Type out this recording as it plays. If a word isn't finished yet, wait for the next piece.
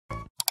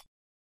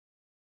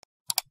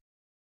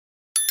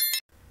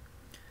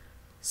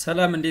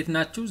ሰላም እንዴት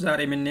ናችሁ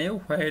ዛሬ የምናየው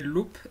while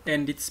loop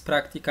and its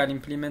practical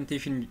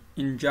implementation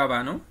in Java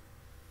ነው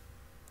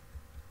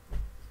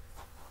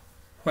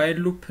while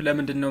loop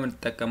ለምንድነው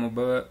የምንጠቀመው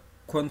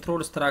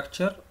በኮንትሮል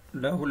ስትራክቸር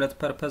ለሁለት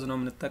ፐርፐዝ ነው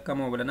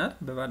የምንጠቀመው ብለናል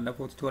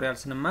በባለፈው ቱቶሪያል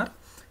ስንማር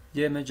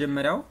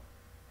የመጀመሪያው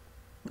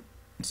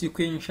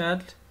sequential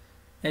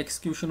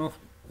execution of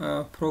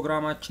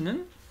ፕሮግራማችንን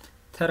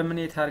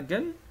ተርሚኔት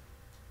አድርገን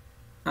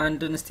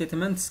አንድን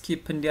ስቴትመንት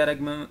ስኪፕ እንዲያደርግ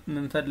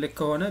ምንፈልግ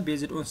ከሆነ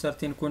based on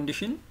certain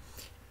condition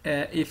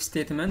if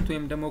statement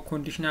ወይም ደግሞ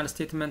conditional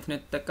statement ነው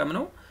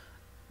ተጠቀምነው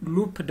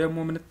loop ደግሞ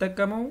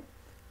ምንጠቀመው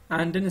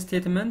አንድን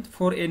statement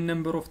for a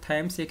number of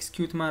times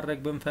execute ማድረግ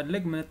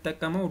ብንፈልግ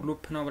ምንጠቀመው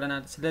loop ነው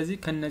ብለናል ስለዚህ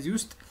ከነዚህ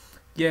ውስጥ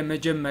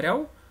የመጀመሪያው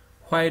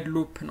while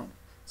loop ነው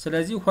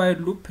ስለዚህ while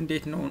loop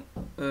እንዴት ነው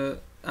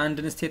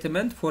አንድን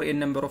statement for a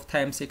number of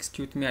times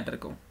execute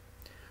የሚያደርገው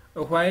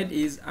while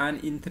is an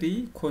entry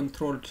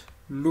controlled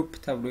loop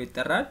ተብሎ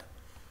ይጠራል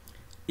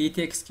it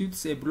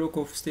executes a block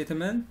of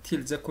statement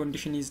till the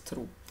condition is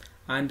true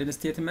አንድን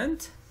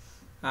statement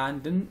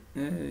አንድን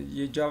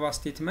የጃቫ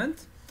statement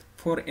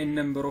for a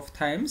number of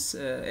times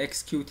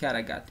execute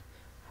ያደርጋል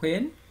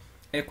when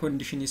a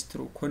condition is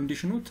true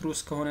condition true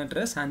እስከሆነ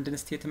ድረስ አንድን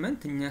statement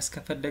እኛ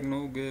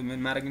እስከፈለግነው ምን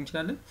ማድረግ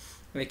እንችላለን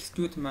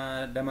execute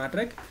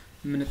ለማድረግ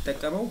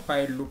ምንጠቀመው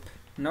while loop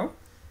ነው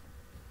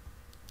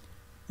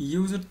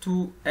used to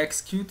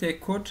execute a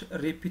code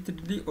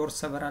repeatedly or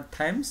several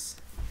times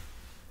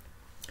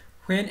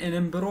when a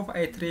number of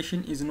iteration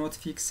is not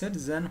fixed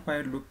then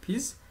while loop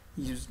is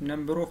used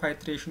number of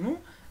iteration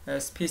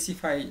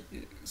specify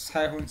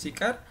ሳይሆን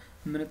ሲቀር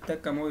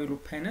ምንጠቀመው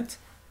የሉፕ አይነት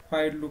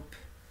while loop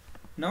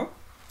ነው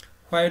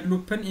while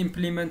loopን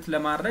ኢምፕሊመንት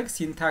ለማድረግ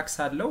ሲንታክስ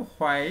አለው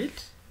while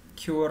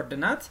keyword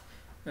ናት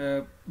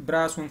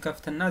ብራሱን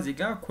ከፍተና እዚህ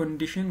ጋር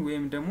ኮንዲሽን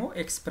ወይም ደግሞ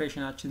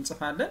ኤክስፕሬሽናችን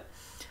ጽፋለን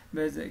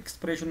በዚ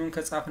ኤክስፕሬሽኑን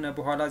ከጻፍነ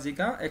በኋላ እዚህ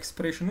ጋር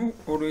ኤክስፕሬሽኑ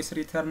always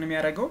return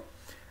የሚያደርገው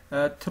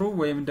true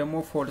ወይም ደግሞ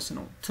false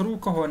ነው true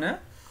ከሆነ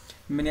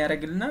ምን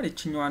ያደርግልናል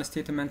እቺኛዋን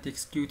ስቴትመንት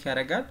ኤክስኪዩት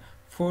ያደርጋል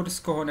false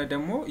ከሆነ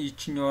ደግሞ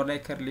እቺኛዋ ላይ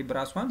ከርሊ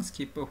ብራሷን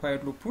skip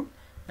while loopን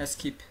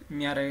skip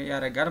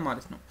ያደርጋል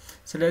ማለት ነው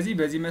ስለዚህ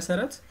በዚህ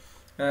መሰረት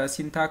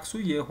ሲንታክሱ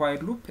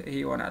የwhile loop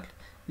ይሆናል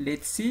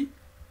let's see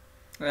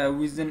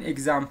with an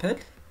example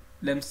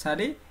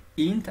ለምሳሌ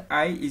int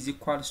I is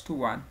equals to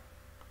 1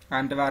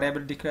 አንድ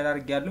variable declare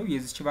አድርጋለሁ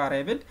የዚች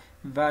variable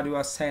value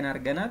assign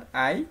አድርገናል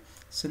I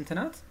ስንት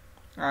ናት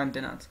አንድ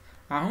ናት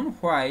አሁን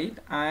while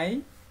I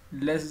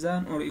less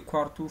than or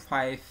equal to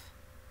 5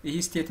 ይሄ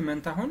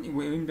ስቴትመንት አሁን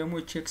ወይም ደግሞ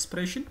እቺ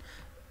ኤክስፕሬሽን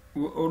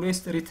always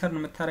return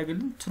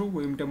የምታደርግልን true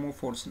ወይም ደግሞ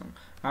false ነው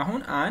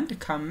አሁን አንድ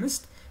ከ5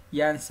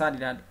 ያንሳል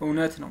ይላል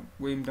እውነት ነው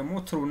ወይም ደግሞ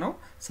true ነው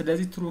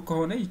ስለዚህ true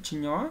ከሆነ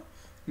ይችኛዋ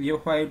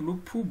የwhile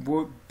loop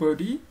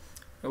body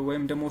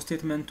ወይም ደግሞ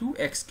ስቴትመንቱ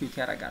ኤክስኪዩት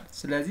ያደርጋል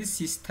ስለዚህ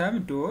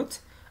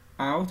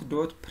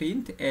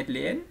system.out.print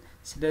ln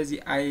ስለዚህ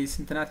I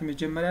ስንትናት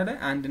መጀመሪያ ላይ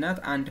አንድ ናት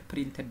አንድ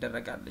ፕሪንት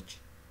ተደረጋለች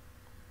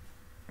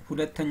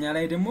ሁለተኛ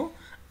ላይ ደግሞ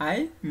I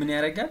ምን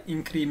ያደርጋል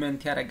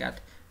ኢንክሪመንት ያደርጋል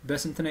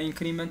በስንት ነው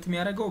ኢንክሪመንት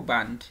የሚያደርገው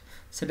በአንድ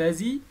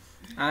ስለዚህ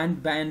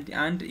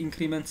አንድ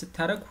ኢንክሪመንት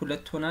ስታደርግ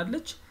ሁለት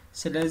ሆናለች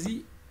ስለዚህ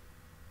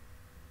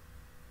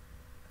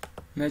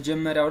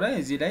መጀመሪያው ላይ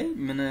እዚህ ላይ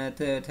ምን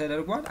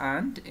ተደርጓል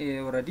አንድ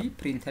ኦሬዲ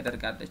ፕሪንት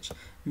ተደርጋለች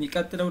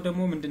የሚቀጥለው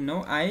ደግሞ ምንድነው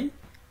I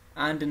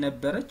አንድ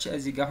ነበረች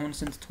እዚህ ጋር አሁን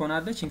ስንት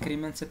ትሆናለች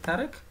ኢንክሪመንት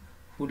ስታደርግ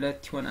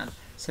ሁለት ይሆናል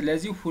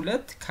ስለዚህ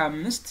ሁለት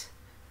ከ5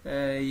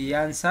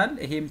 ያንሳል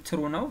ይሄም ትሩ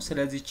ነው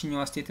ስለዚህ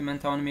እቺኛው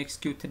ስቴትመንት አሁን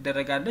ኤክስኪዩት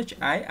ተደረጋለች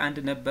I አንድ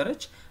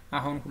ነበረች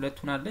አሁን ሁለት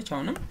ሆናለች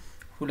አሁንም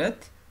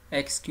ሁለት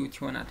ኤክስኪዩት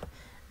ይሆናል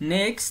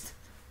next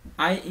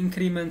I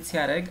ኢንክሪመንት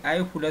ሲያደርግ I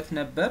ሁለት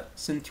ነበር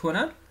ስንት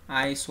ይሆናል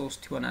I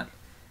 3 ይሆናል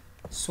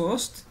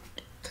 3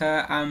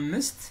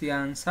 ከ5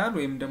 ያንሳል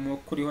ወይም ደግሞ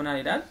እኩል ይሆናል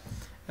ይላል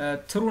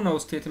ትሩ ነው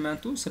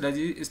ስቴትመንቱ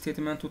ስለዚህ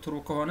ስቴትመንቱ ትሩ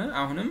ከሆነ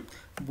አሁንም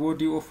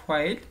body of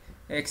while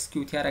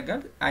ኤክስኪዩት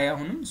ያደርጋል I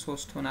አሁንም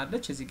 3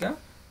 ሆናለች እዚህ ጋር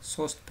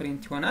 3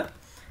 ፕሪንት ይሆናል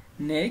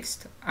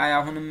next I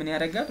አሁንም ምን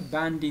ያደርጋል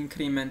ባንድ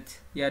ኢንክሪመንት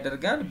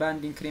ያደርጋል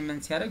ባንድ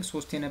ኢንክሪመንት ሲያደርግ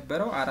 3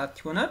 የነበረው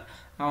 4 ይሆናል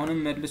አሁንም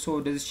መልሶ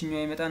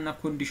ወደዚህኛው ይመጣና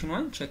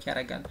ኮንዲሽኑን ቼክ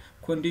ያደርጋል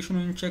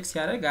ኮንዲሽኑን ቼክ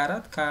ሲያደርግ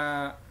 4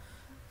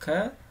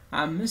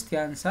 ከ5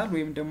 ያንሳል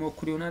ወይም ደግሞ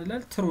እኩል ይሆናል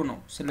ይላል ትሩ ነው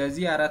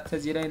ስለዚህ 4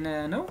 እዚህ ላይ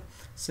ነው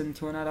ስንት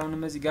ይሆናል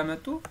አሁንም እዚህ ጋር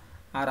መጡ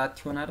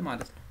 4 ይሆናል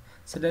ማለት ነው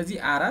ስለዚህ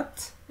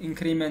 4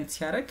 ኢንክሪመንት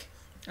ሲያደርግ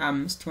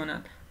 5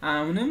 ይሆናል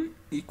አሁንም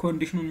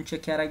ኮንዲሽኑን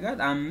ቼክ ያደርጋል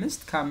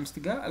 5 ከ5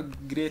 ጋር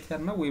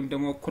ግሬተር ነው ወይም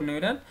ደግሞ እኩል ነው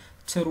ይላል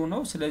ትሩ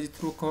ነው ስለዚህ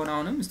ትሩ ከሆነ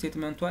አሁንም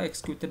ስቴትመንቷ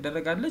ኤክስኪዩት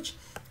ተደረጋለች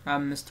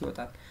 5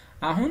 ይወጣል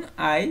አሁን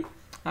I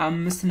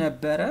 5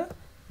 ነበረ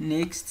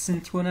next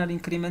ስንት ይሆናል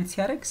ኢንክሪመንት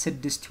ሲያደርግ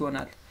 6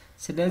 ይሆናል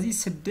ስለዚህ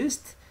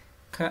 6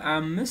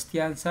 ከ5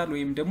 ያንሳል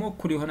ወይም ደግሞ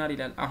እኩል ይሆናል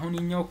ይላል አሁን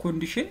የኛው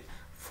ኮንዲሽን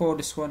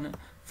false ሆነ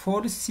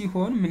false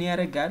ሲሆን ምን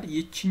ያደርጋል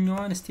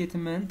የቺኛዋን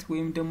ስቴትመንት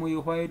ወይም ደግሞ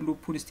የwhile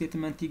loopን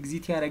ስቴትመንት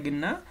ኤግዚት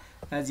ያደርግና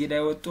እዚህ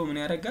ላይ ወጥቶ ምን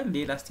ያደርጋል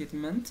ሌላ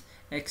ስቴትመንት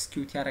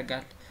ኤክስኪዩት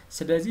ያደርጋል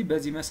ስለዚህ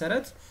በዚህ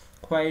መሰረት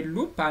while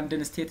loop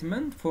አንድን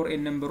ስቴትመንት for a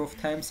number of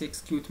times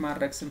execute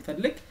ማድረግ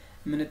ስንፈልግ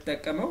ምን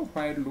ተጠቀመው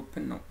while loop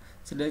ነው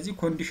ስለዚህ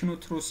ኮንዲሽኑ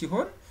true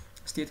ሲሆን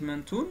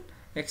ስቴትመንቱን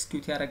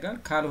ኤክስኪዩት ያደርጋል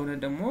ካልሆነ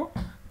ደግሞ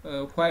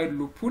while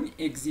loopን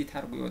ኤግዚት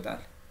አድርጎ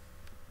ይወጣል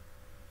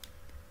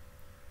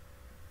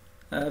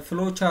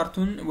ፍሎ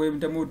ቻርቱን ወይም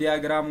ደግሞ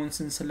ዲያግራሙን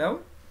ስንስለው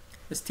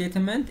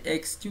statement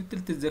executed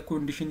to the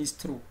condition is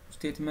true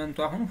statementu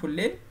አሁን ሁሌ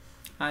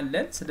አለ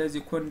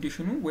ስለዚህ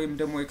ኮንዲሽኑ ወይም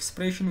ደግሞ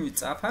ኤክስፕሬሽኑ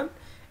ይጻፋል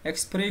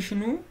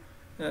ኤክስፕሬሽኑ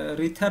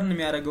ሪተርን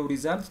የሚያደርገው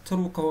ሪዛልት ትሩ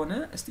ከሆነ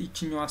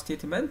እቺኛው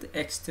ስቴትመንት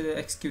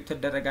ኤክስኪዩት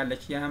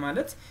ተደረጋለች ያ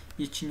ማለት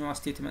እቺኛው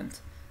ስቴትመንት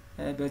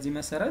በዚህ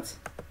መሰረት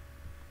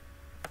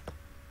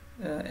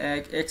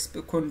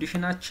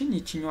ኮንዲሽናችን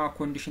እቺኛው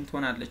ኮንዲሽን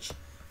ትሆናለች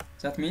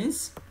that means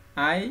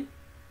I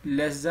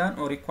less than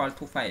or equal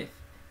to 5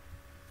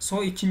 so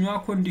እቺኛው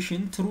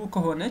ኮንዲሽን ትሩ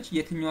ከሆነች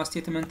የትኛው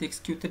ስቴትመንት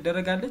ኤክስኪዩት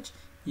ተደረጋለች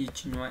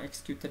ይቺኛው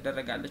ኤክስኪዩት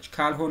ተደረጋለች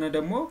ካልሆነ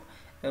ደግሞ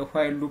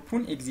while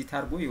loopን ኤግዚት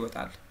አድርጎ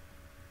ይወጣል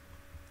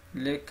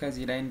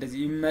ለከዚህ ላይ እንደዚህ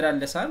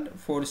ይመላለሳል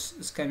ፎልስ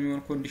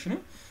እስከሚሆን ኮንዲሽኑ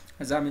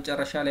እዛ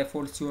መጨረሻ ላይ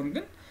ፎልስ ሲሆን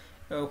ግን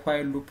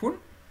while loopን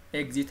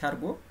ኤግዚት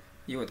አድርጎ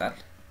ይወጣል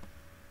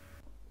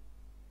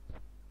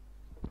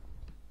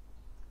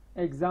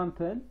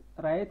example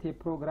write a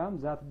program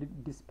that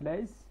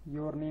displays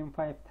your name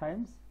 5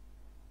 times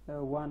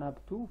 1 up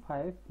to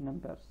 5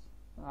 numbers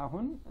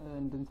አሁን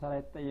እንድንሰራ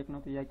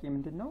የተጠየቅነው ጥያቄ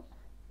ምንድነው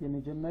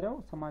የመጀመሪያው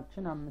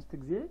ስማችን 5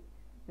 ጊዜ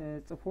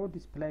ጽፎ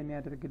ዲስፕሌይ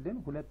የሚያደርግልን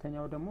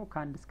ሁለተኛው ደግሞ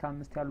ከ1 እስከ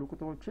 5 ያሉ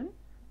ቁጥሮችን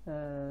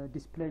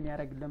ዲስፕሌይ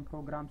የሚያደርግልን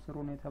ፕሮግራም ስሩ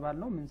ነው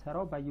የተባልነው ምን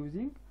ሰራው by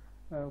using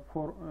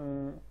for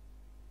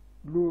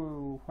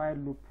while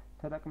loop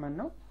ተጠቅመን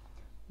ነው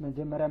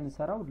መጀመሪያ ምን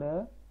ሰራው ለ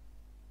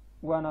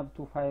 1 up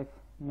to 5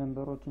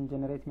 ነምበሮችን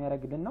ጀነሬት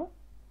የሚያደርግልን ነው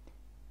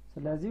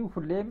ስለዚህ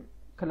ሁሌም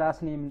ክላስ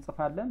ኔም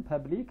እንጽፋለን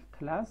ፐብሊክ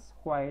ክላስ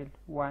while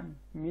 1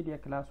 ሚድ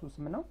የክላሱ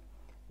ስም ነው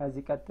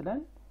እዚህ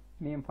ቀጥለን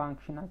ሜን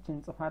ፋንክሽናችን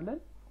እንጽፋለን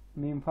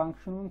ሜን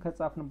ፋንክሽኑን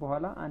ከጻፍን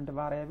በኋላ አንድ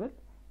ቫሪያብል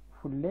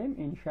ሁሌም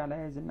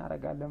ኢኒሻላይዝ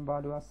እናደርጋለን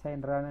ቫልዩ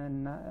አሳይን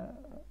ራና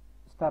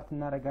ስታርት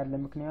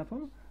እናደርጋለን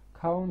ምክንያቱም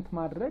ካውንት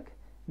ማድረግ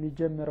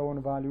የሚጀምረውን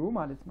ቫልዩ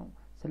ማለት ነው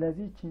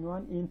ስለዚህ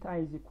እቺኛዋን int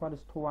i =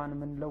 1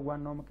 ምን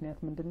ለዋናው ምክንያት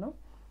ምንድነው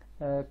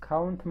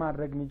ካውንት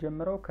ማድረግ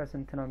የሚጀምረው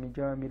ከስንት ነው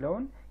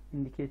የሚለውን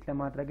ኢንዲኬት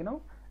ለማድረግ ነው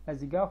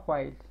እዚህ ጋር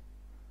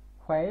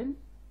while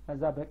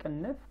እዛ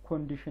በቅንፍ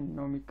ኮንዲሽን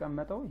ነው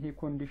የሚቀመጠው ይሄ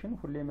ኮንዲሽን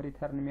ሁሌም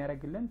ሪተርን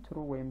የሚያደርግልን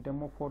true ወይም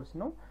ደግሞ false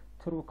ነው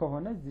true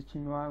ከሆነ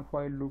እዚህኛው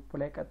while loop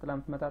ላይ ቀጥላም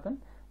ተመጣጣን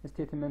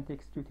ስቴትመንት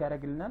ኤክስኪዩት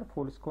ያደርግልናል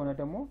false ከሆነ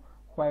ደግሞ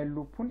while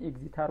loopን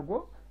ኤግዚት አድርጎ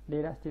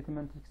ሌላ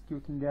ስቴትመንት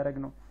ኤክስኪዩት እንዲያደርግ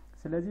ነው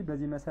ስለዚህ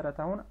በዚህ መሰረት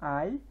አሁን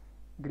i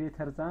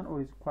greater than or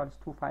equals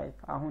to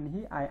 5 አሁን ይሄ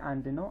i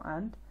አንድ ነው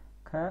አንድ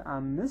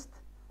ከ5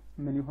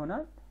 ምን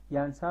ይሆናል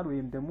ያንሳል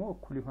ወይም ደግሞ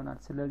እኩል ይሆናል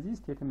ስለዚህ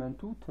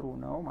ስቴትመንቱ ትሩ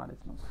ነው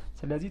ማለት ነው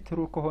ስለዚህ ትሩ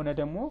ከሆነ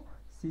ደግሞ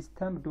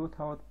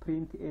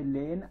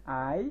system.out.println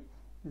i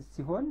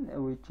ሲሆን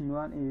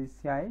ወይችኛዋን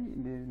ci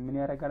ምን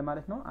ያደርጋል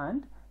ማለት ነው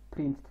አንድ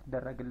ፕሪንት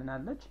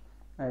ትደረግልናለች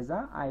እዛ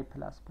i++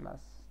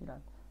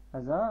 ይላል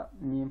እዛ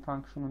ሜን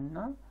ፋንክሽኑና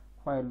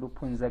while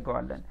loopን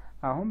ዘጋዋለን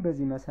አሁን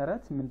በዚህ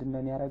መሰረት ምንድነው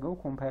የሚያደርገው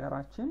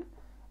ኮምፓይለራችን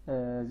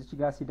እዚህ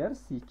ጋር ሲደርስ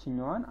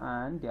ይችኛዋን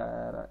አንድ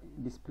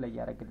ዲስፕሌይ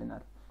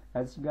ያደርግልናል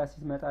እዚህ ጋር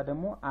ሲመጣ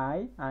ደግሞ i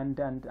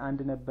አንድ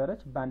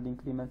ነበረች ባንድ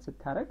ኢንክሪመንት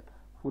ስታረግ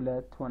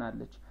ሁለት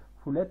ሆናለች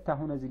ሁለት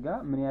አሁን እዚህ ጋር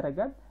ምን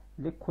ያደርጋል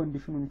ልክ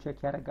ኮንዲሽኑን ቼክ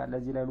ያደርጋል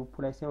እዚህ ላይ ሉፕ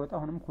ላይ ሳይወጣ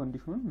አሁንም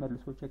ኮንዲሽኑን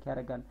መልሶ ቼክ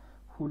ያደርጋል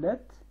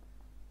ሁለት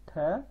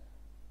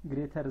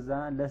ከግሬተር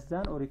ዛን less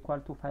than or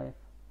equal to 5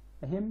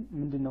 ይሄም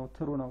ምንድነው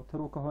ትሩ ነው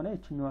ትሩ ከሆነ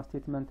እቺኛው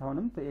ስቴትመንት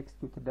አሁንም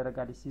ኤክስኪዩት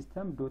ተደረጋለች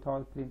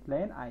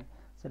system.out.println i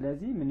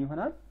ስለዚህ ምን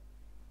ይሆናል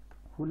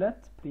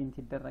ሁለት ፕሪንት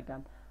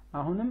ይደረጋል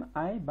አሁንም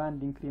i ባንድ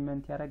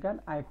ኢንክሪመንት ያደርጋል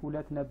i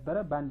ሁለት ነበረ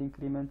ባንድ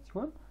ኢንክሪመንት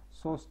ሲሆን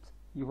 3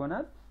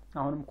 ይሆናል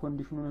አሁንም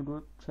ኮንዲሽኑን ሄዶ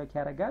ቼክ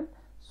ያደርጋል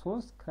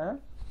 3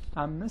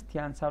 ከ5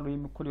 ያንሳል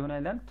ወይም እኩል ይሆናል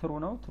ይላል ትሩ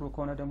ነው ትሩ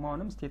ከሆነ ደግሞ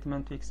አሁንም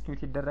ስቴትመንቱ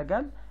ኤክስኪዩት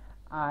ይደረጋል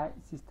i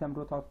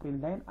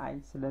system.out.println i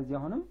ስለዚህ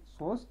አሁንም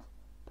 3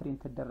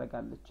 ፕሪንት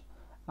ተደረጋለች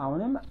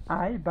አሁንም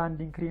i ባንድ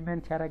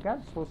ኢንክሪመንት ያደርጋል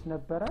 3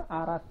 ነበረ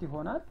 4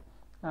 ይሆናል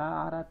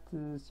 4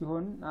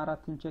 ሲሆን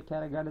 4ን ቼክ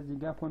ያደርጋል እዚህ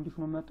ጋር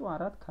ኮንዲሽኑ መጡ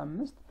 4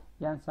 ከ5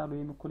 ያንሳል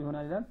ወይም እኩል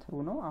ይሆናል ይላል ትሩ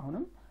ነው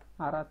አሁንም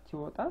 4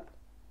 ይወጣል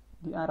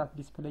 4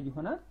 ዲስፕሌይ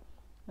ይሆናል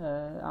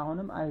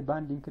አሁንም i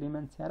ባንድ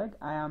ኢንክሪመንት ሲያደርግ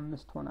i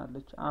 5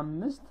 ሆናለች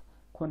 5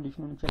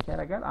 ኮንዲሽኑን ቼክ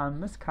ያደርጋል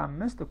 5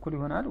 ከ5 እኩል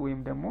ይሆናል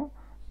ወይም ደግሞ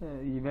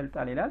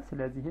ይበልጣል ይላል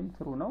ስለዚህም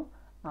ትሩ ነው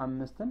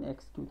 5ን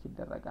ኤክስኪዩት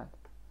ይደረጋል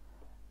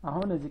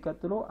አሁን እዚህ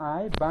ቀጥሎ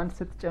i ባንድ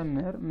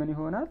ስትጨምር ምን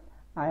ይሆናል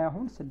i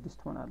አሁን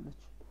 6 ሆናለች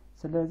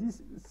ስለዚህ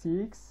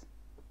 6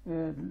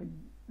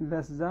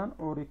 less than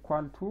or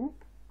equal to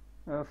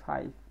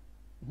 5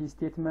 ይህ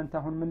ስቴትመንት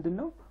አሁን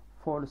ምንድነው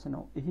ፎልስ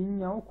ነው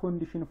ይሄኛው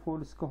ኮንዲሽን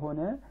ፎልስ ከሆነ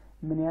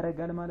ምን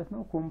ያደርጋል ማለት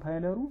ነው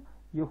ኮምፓይለሩ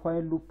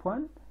የዋይል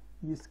ሉፕን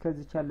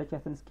እስከዚህ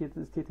ያለቻትን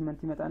ስቴትመንት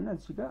ይመጣና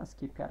እዚህ ጋር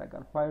ስኪፕ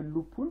ያደርጋል ዋይል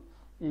ሉፑን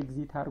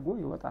ኤግዚት አድርጎ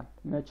ይወጣል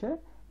መቼ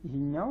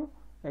ይሄኛው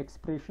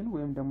ኤክስፕሬሽን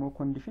ወይም ደግሞ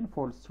ኮንዲሽን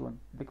ፎልስ ሲሆን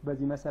ልክ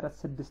በዚህ መሰረት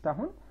 6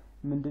 አሁን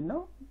ምንድነው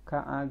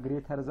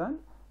ከግሬተር ዛን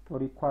or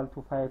equal to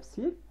 5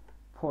 ሲል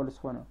ፎልስ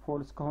ሆነ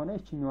ፎልስ ከሆነ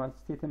እቺኛው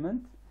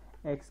ስቴትመንት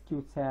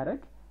ኤክስኪዩት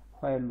ሳያደርግ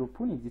while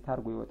loopን ኤግዚት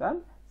አድርጎ ይወጣል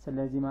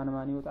ስለዚህ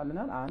ማን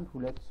ይወጣልናል 1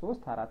 2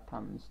 3 4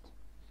 5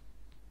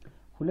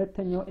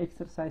 ሁለተኛው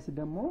ኤክሰርሳይዝ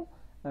ደግሞ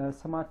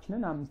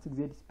ስማችንን 5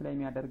 ጊዜ ዲስፕሌይ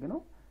የሚያደርግ ነው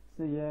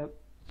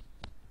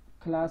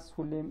የክላስ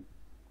ሁሌም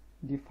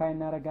ዲፋይን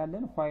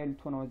እናደርጋለን while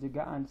to ነው እዚህ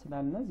ጋር አንድ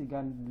ስላልነ እዚህ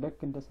ጋር ልክ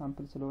እንደ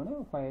ሳምፕል ስለሆነ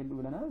while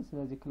ብለናል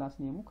ስለዚህ ክላስ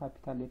ኔሙ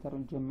ካፒታል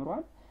ሌተርን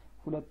ጀምሯል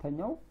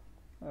ሁለተኛው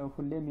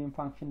ሁሌም ሜን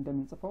ፋንክሽን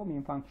እንደምንጽፈው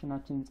ሜን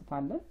ፋንክሽናችን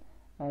እንጽፋለን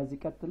እዚህ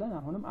ቀጥለን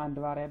አሁንም አንድ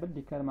ቫሪያብል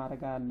ዲክሌር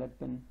ማድረግ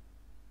አለብን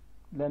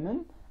ለምን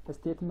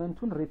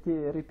ስቴትመንቱን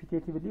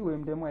ሪፒቲቲቭሊ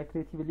ወይም ደግሞ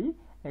ኢተሬቲቭሊ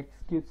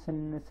ኤክስኪዩት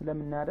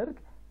ስለምናደርግ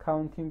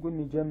ካውንቲንጉን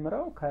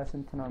የሚጀምረው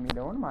ከስንት ነው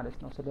የሚለውን ማለት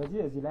ነው ስለዚህ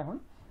እዚህ ላይ አሁን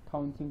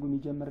ካውንቲንጉን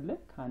ይጀምርልን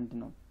ከአንድ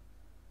ነው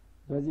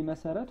በዚህ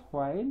መሰረት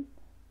while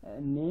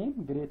name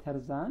greater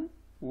than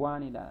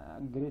 1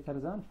 ይላል greater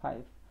than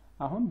 5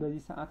 አሁን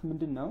በዚህ ሰዓት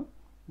ምንድነው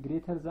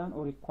greater than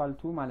or equal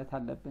to ማለት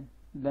አለብን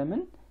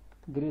ለምን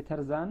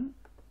greater than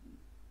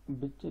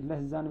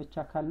less than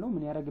ብቻ ካልነው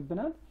ምን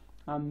ያደርግብናል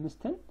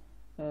አምስትን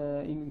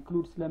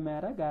ኢንክሉድ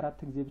ስለማያደርግ አራት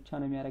ጊዜ ብቻ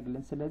ነው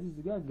የሚያደርግልን ስለዚህ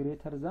እዚህ ጋር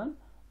greater than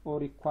or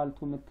equal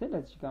to ምትል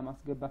እዚህ ጋር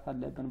ማስገባት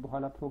አለብን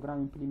በኋላ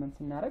ፕሮግራም ኢምፕሊመንት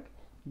ስናደርግ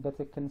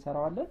በትክክል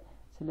እንሰራዋለን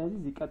ስለዚህ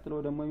እዚህ ቀጥሎ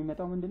ደግሞ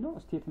የሚመጣው ምንድነው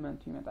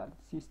ስቴትመንቱ ይመጣል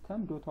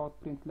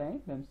system.out.println ላይ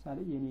ለምሳሌ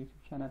የኔ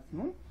ዩቲዩብ ቻናል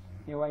ስሙ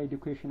ኤዋይ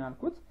ኤዱኬሽን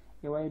አልኩት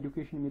ኤዋይ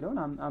ኤዱኬሽን የሚለውን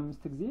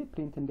 5 ጊዜ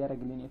ፕሪንት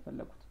እንዲያደርግልኝ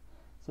የፈለኩት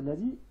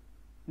ስለዚህ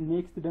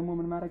ኔክስት ደግሞ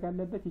ምን ማድረግ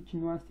አለበት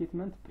እቺኛዋን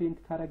ስቴትመንት ፕሪንት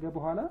ካደረገ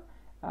በኋላ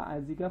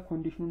እዚህ ጋር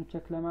ኮንዲሽኑን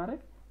ቼክ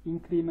ለማድረግ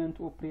ኢንክሪመንት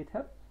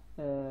ኦፕሬተር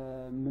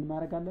ምን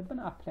ማድረግ አለብን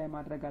አፕላይ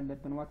ማድረግ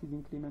አለብን what is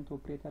increment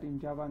operator in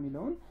java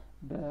የሚለውን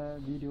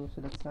በቪዲዮ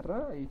ስለተሰራ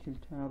ዩቲዩብ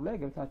ቻናል ላይ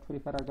ገብታችሁ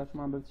ሪፈር አድርጋችሁ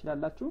ማንበብ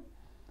ትችላላችሁ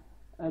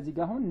እዚህ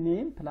ጋር አሁን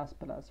ኔም ፕላስ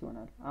ፕላስ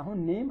ይሆናል አሁን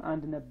ኔም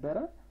አንድ ነበረ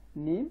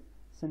ኔም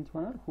ስንት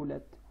ይሆናል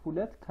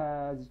ሁለት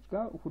ከዚህ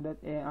ጋር ሁለት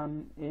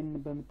ኤን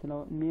በመትለው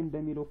ኔም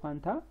በሚለው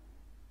ፋንታ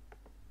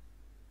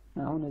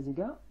አሁን እዚህ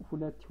ጋር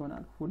ሁለት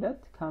ይሆናል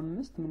ሁለት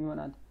ከ5 ምን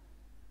ይሆናል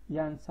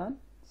ያንሳል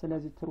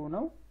ስለዚህ ትሩ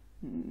ነው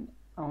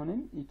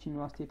አሁንም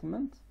እቺኛው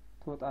ስቴትመንት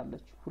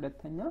ትወጣለች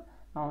ሁለተኛ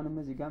አሁንም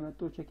እዚህ ጋር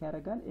መጥቶ ቼክ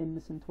ያደርጋል ኤን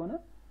ስንት ሆነ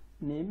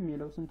ኔም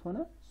የሚለው ስንት ሆነ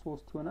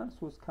 3 ይሆናል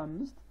 3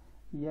 ከ5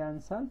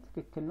 ያንሳል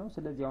ትክክል ነው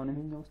ስለዚህ አሁንም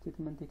ይሄኛው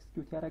ስቴትመንት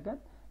ኤክስኪዩት ያደርጋል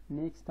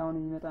ኔክስት አሁን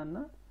ይመጣና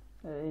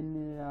ኤን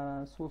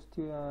 3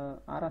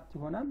 4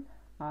 ይሆናል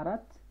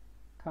 4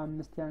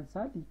 ከ5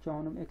 ያንሳል ይቺ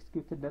አሁንም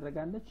ኤክስኪዩት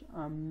ትደረጋለች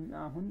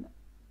አሁን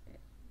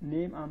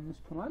ኔም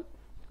 5 ሆኗል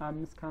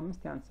 5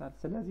 ከ5 ያንሳል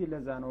ስለዚህ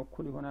ለዛ ነው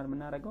እኩል ይሆናል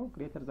ምናረጋው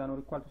ግሬተር ዛን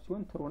ኦር ኢኳል ቱ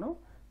ሲሆን ትሩ ነው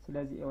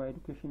ስለዚህ ኤዋይ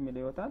ኤዱኬሽን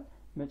የሚለው ይወጣል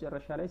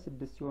መጨረሻ ላይ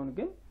 6 ሲሆን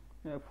ግን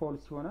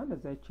ፎልስ ይሆናል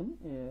ለዛችን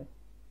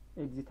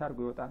ኤግዚት አድርጎ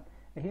ይወጣል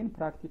ይሄን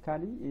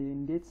ፕራክቲካሊ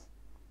እንዴት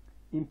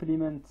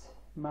ኢምፕሊመንት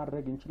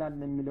ማድረግ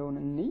እንችላለን የሚለውን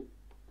እኒ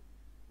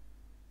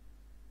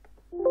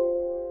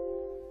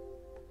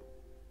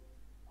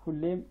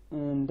ሁሌም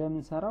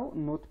እንደምንሰራው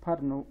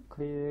ኖትፓድ ነው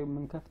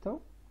የምንከፍተው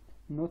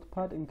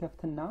ኖትፓድ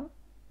እንከፍትና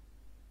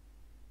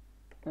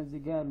እዚህ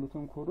ጋር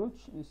ያሉትን ኮዶች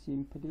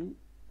ሲምፕሊ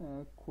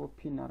ኮፒ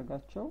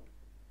እናርጋቸው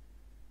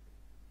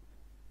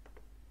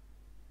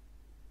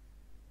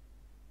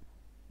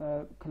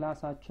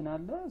ክላሳችን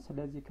አለ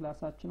ስለዚህ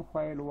ክላሳችን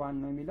while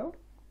 1 ነው የሚለው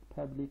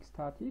public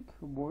static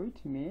void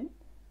main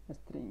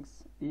strings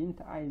int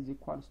I is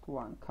equals to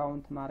 1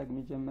 ካውንት ማድረግ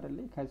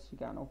የሚጀምርልኝ ከዚህ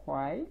ጋር ነው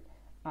while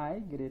I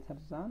greater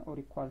than or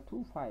equal to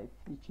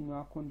 5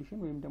 ይችኛዋ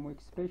ኮንዲሽን ወይም ደግሞ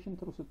ኤክስፕሬሽን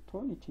ትሩ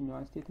ስትሆን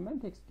ይችኛዋን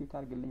ስቴትመንት ኤክስኪዩት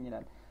አድርግልኝ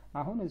ይላል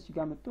አሁን እዚህ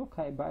ጋር መጥቶ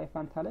በአይ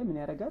ፋንታ ላይ ምን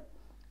ያደርጋል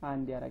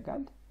አንድ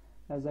ያደርጋል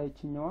እዛ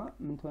ይችኛዋ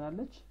ምን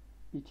ትሆናለች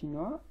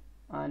ይችኛዋ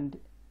አንድ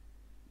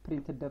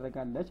ፕሪንት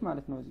ተደረጋለች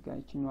ማለት ነው እዚህ ጋር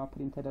ይችኛዋ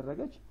ፕሪንት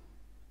ተደረገች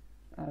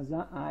እዛ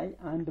አይ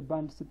አንድ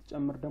ባንድ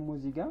ስትጨምር ደግሞ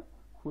እዚህ ጋር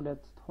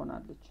ሁለት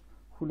ትሆናለች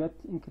ሁለት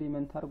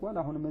ኢንክሪመንት አድርጓል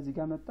አሁንም እዚህ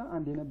ጋር መጣ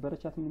አንድ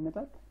የነበረቻት ምን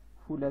ይመጣል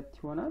ሁለት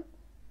ይሆናል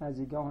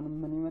እዚህ ጋር አሁንም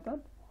ምን ይመጣል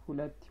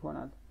ሁለት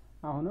ይሆናል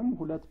አሁንም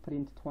ሁለት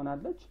ፕሪንት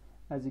ትሆናለች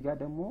እዚህ ጋር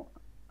ደግሞ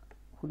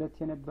ሁለት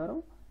የነበረው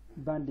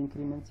ባንድ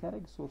ኢንክሪመንት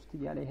ሲያደርግ 3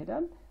 እያለ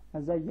ይሄዳል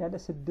እዛ እያለ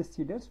 6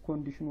 ሲደርስ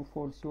ኮንዲሽኑ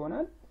ፎልስ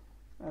ይሆናል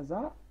እዛ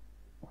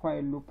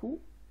while loop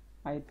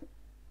አይት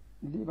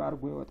ሊቭ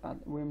አድርጎ ይወጣል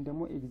ወይም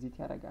ደግሞ ኤግዚት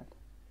ያደርጋል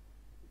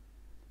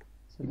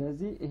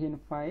ስለዚህ ይሄን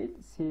ፋይል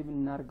ሴቭ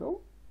እናርገው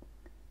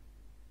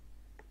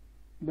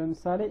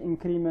ለምሳሌ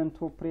ኢንክሪመንት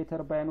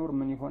ኦፕሬተር ባይኖር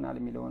ምን ይሆናል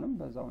የሚለውንም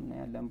በዛው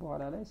እናያለን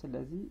በኋላ ላይ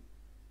ስለዚህ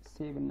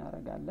ሴቭ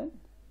እናረጋለን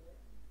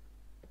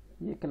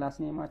የክላስ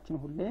ኔማችን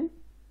ሁሌም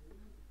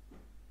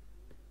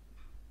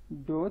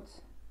ዶት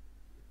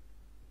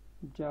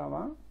ጃቫ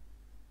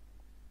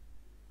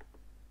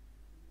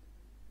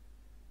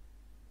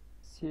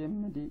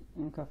ሲኤምዲ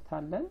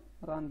እንከፍታለን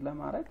ራን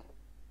ለማድረግ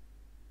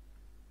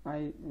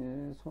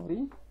ሶሪ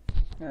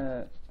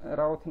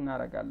ራውት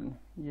እናረጋለን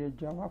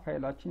የጃቫ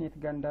ፋይላችን የት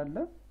ጋር እንዳለ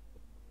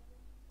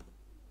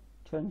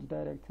change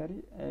directory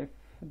f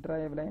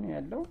drive ላይ ነው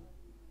ያለው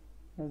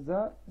እዛ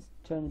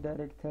change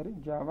directory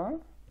java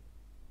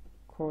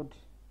code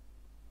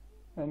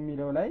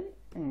የሚለው ላይ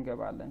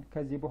እንገባለን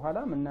ከዚህ በኋላ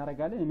ምን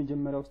እናደርጋለን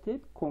የመጀመሪያው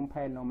ስቴፕ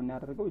ኮምፓይል ነው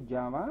የምናደርገው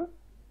ጃቫ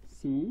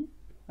ሲ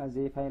as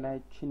a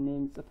ፋይላችን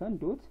ኔም ጽፈን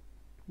ዶት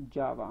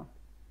ጃቫ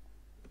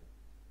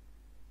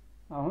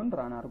አሁን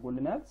ራን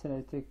አድርጎልናል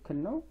ስለዚህ ትክክል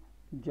ነው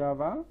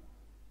ጃቫ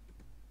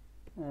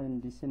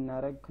እንዲህ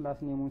ስናደርግ ክላስ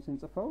ኔሙን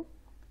ስንጽፈው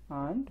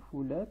 1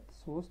 2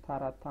 3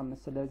 4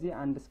 5 ስለዚህ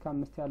 1 እስከ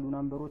 5 ያሉ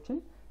ናምበሮችን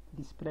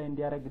ዲስፕሌይ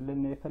እንዲያደርግልን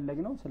ነው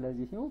የፈለግነው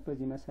ስለዚህ ይሄው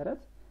በዚህ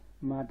መሰረት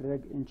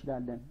ማድረግ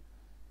እንችላለን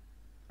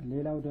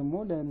ሌላው ደግሞ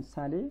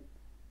ለምሳሌ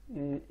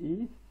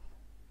if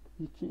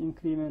ይቺ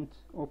ኢንክሪመንት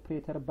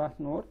ኦፕሬተር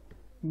ባትኖር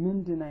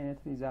ምንድን አይነት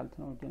ሪዛልት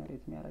ነው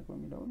ጀነሬት የሚያደርገው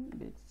የሚለው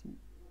ሌትስ ሲ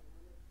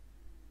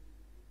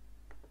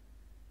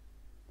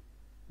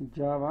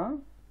ጃቫ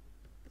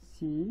ሲ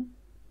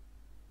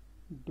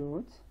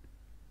ዶት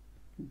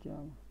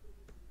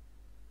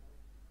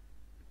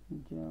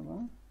ጃቫ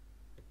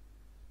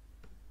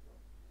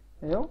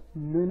ይሄው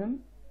ምንም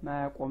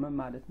ማያቆምም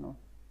ማለት ነው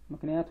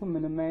ምክንያቱም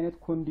ምንም አይነት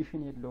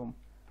ኮንዲሽን የለውም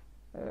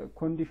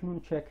ኮንዲሽኑን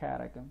ቼክ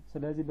አያረጋም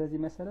ስለዚህ በዚህ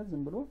መሰረት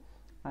ዝም ብሎ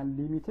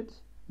አንሊሚትድ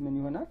ምን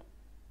ይሆናል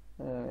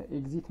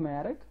ኤግዚት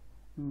ማያረግ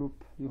ሉፕ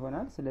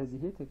ይሆናል ስለዚህ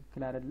ይሄ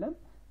ትክክል አይደለም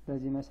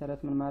በዚህ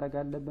መሰረት ምን ማድረግ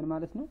አለብን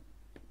ማለት ነው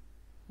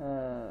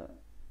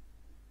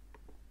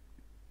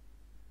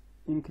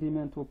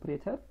ኢንክሪመንት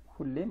ኦፕሬተር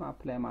ሁሌም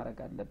አፕላይ ማድረግ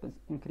አለብን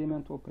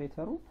ኢንክሪመንት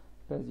ኦፕሬተሩ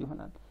በዚህ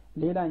ይሆናል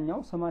ሌላኛው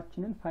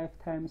ስማችንን 5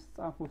 ታይምስ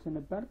ጻፉ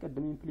ስንባል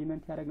ቀድሞ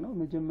ኢምፕሊመንት ያደረግነው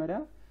መጀመሪያ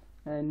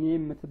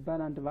ኔም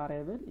የምትባል አንድ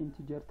ቫሪያብል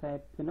ኢንቲጀር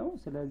ታይፕ ነው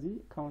ስለዚህ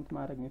ካውንት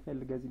ማድረግ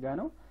የሚፈልገው እዚህ ጋር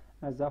ነው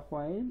አዛ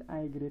while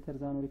I greater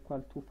than or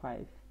equal to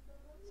 5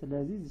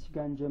 ስለዚህ እዚህ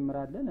ጋር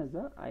እንጀምራለን እዛ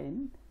አይን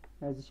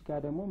እዚህ ጋር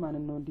ደግሞ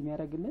ማንን ነው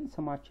እንደሚያደርግልን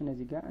ስማችን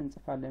እዚህ ጋር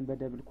እንጽፋለን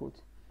በደብል ኮት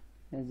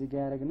እዚህ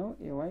ጋር ያደረግነው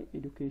AY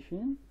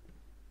education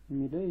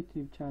የሚለው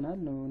ዩቲዩብ ቻናል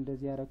ነው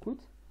እንደዚህ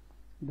ያደረኩት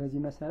በዚህ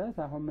መሰረት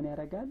አሁን ምን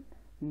ያደርጋል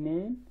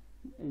name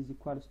is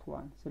equals to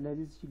 1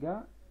 ስለዚህ እዚህ ጋር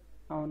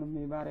አሁንም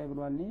የቫሪያብል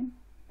ኔም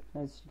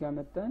እዚህ ጋር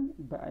መጣን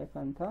በአይ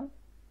ፋንታ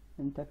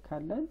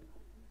እንተካለን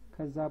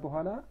ከዛ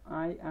በኋላ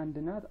አይ አንድ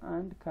ናት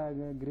አንድ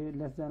ከግሬድ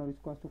less than or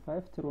equal to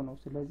 5 ትሩ ነው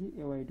ስለዚህ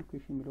AY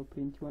education የሚለው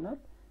ፕሪንት ይሆናል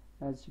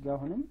እዚህ ጋር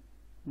አሁንም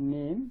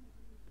ኔም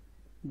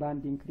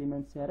ባንድ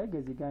ኢንክሪመንት ሲያደርግ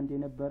እዚህ ጋር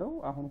እንደነበረው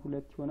አሁን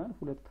 2 ይሆናል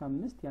 2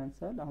 ከ5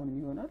 ያንሳል አሁንም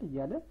ይሆናል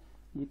እያለ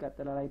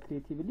ይቀጥላል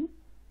ኢትሬቲቭሊ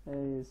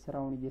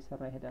ስራውን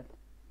እየሰራ ይሄዳል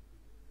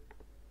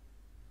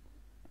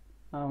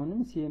አሁንም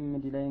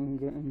ሲኤምዲ ላይ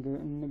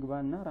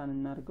እንግባና ራን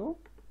እናርገው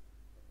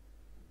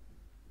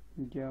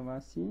ጃቫ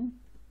ሲ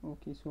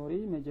ኦኬ ሶሪ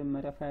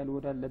መጀመሪያ ፋይል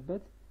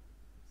ወዳለበት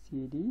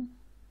ሲዲ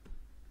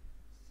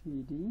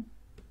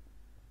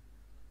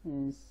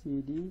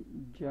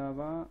ጃቫ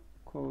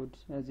ኮድ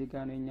እዚህ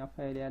ጋር ነው የኛ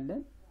ፋይል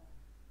ያለን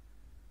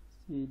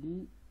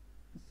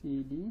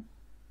ሲዲ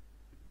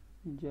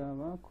ጃቫ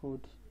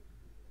ኮድ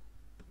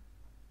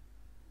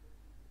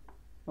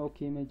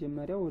ኦኬ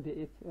መጀመሪያ ወደ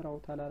ኤፍ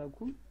ራውት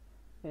አላረኩም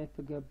ኤፍ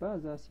ገባ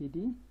እዛ ሲዲ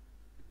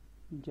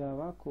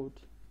ጃቫ ኮድ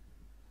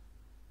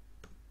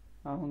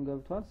አሁን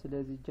ገብቷል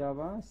ስለዚህ ጃቫ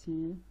ሲ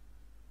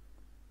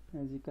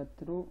እዚህ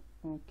ቀጥሎ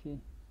ኦኬ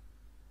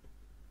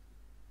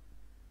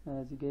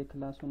እዚህ ጋር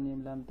ክላሱን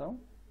ኔም ላምጣው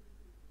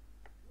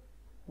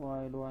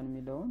while 1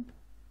 ሚለውን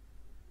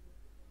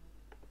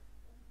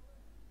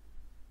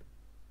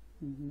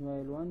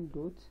while 1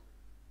 ዶት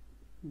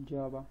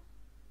ጃቫ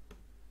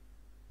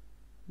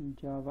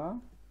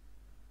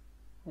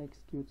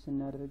ኤክስኪዩት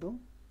ስናደርገው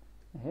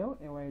ይሄው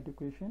AY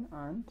education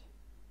 1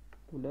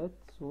 2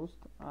 3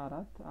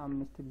 4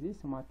 5 ጊዜ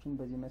ስማችን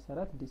በዚህ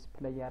መሰረት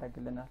ዲስፕሌይ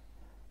ያደርግልናል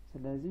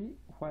ስለዚህ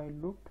while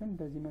loopን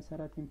በዚህ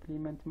መሰረት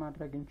ኢምፕሊመንት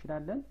ማድረግ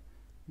እንችላለን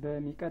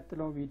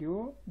በሚቀጥለው ቪዲዮ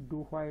do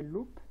while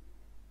loop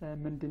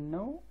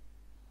ምንድነው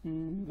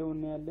የሚለውን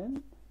እናያለን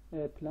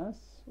ፕላስ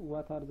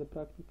what are the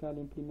practical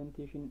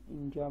implementation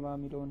in Java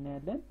የሚለውን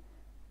እናያለን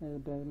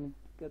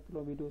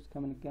በሚቀጥለው ቪዲዮ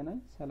እስከምንገናኝ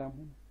ሰላም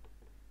ሁኑ